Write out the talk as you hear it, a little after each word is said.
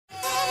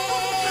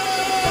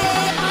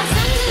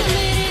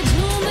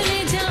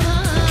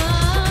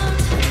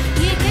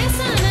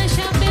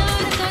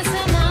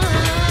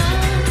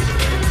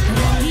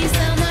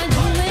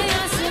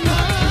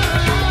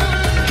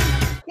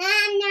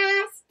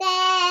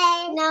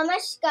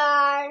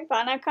Namaskar.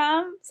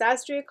 Vanakkam.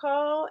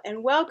 Sastrikal,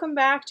 and welcome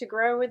back to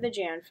Grow with the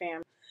J.A.N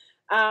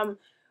fam.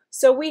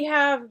 So we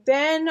have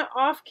been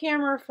off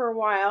camera for a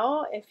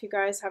while, if you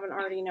guys haven't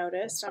already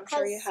noticed. I'm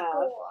sure you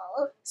have.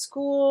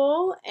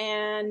 School,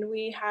 and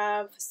we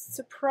have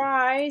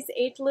surprise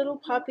 8 little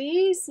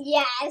puppies.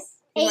 Yes.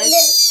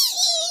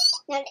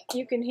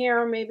 You can hear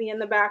them maybe in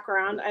the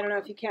background. I don't know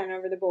if you can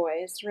over the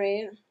boys,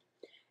 right?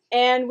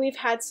 And we've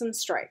had some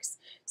strikes.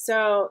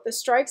 So the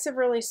strikes have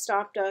really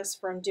stopped us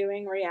from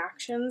doing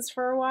reactions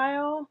for a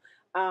while.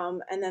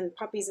 And then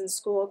puppies in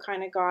school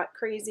kind of got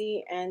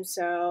crazy. And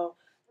so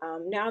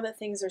now that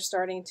things are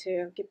starting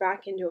to get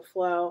back into a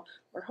flow,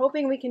 we're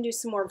hoping we can do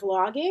some more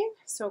vlogging.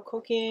 So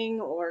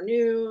cooking or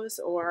news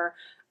or,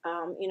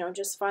 you know,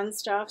 just fun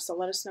stuff. So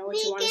let us know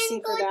what you want to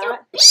see for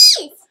that.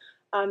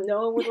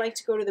 Noah would like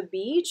to go to the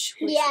beach,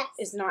 which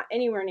is not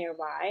anywhere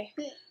nearby.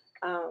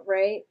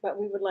 Right? But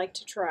we would like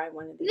to try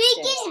one of these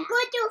days. We can go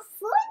to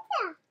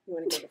Florida. You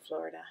want to go to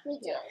Florida? We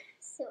do.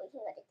 So we can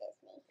go to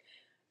Disney.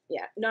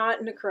 Yeah, not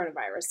in the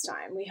coronavirus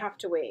time. We have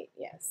to wait,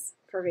 yes,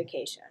 for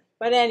vacation.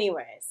 But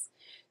anyways,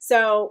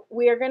 so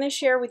we are going to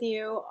share with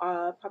you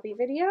a puppy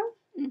video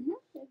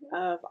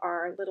of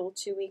our little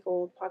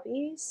 2-week-old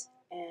puppies.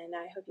 And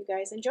I hope you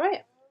guys enjoy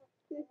it.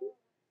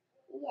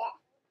 Yeah.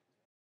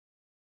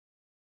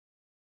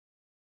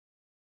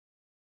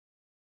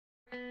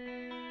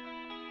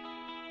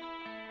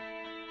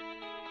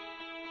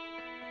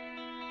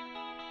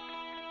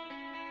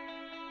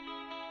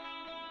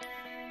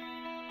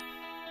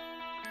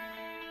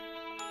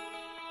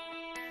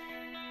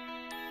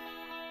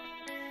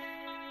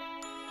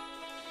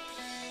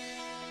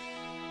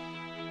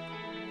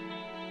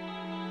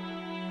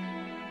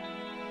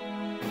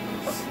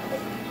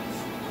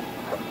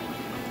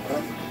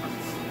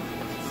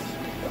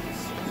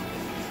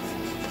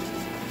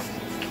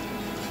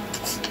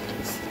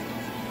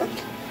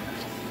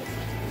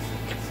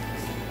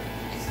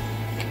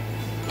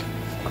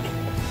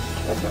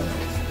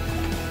 Okay.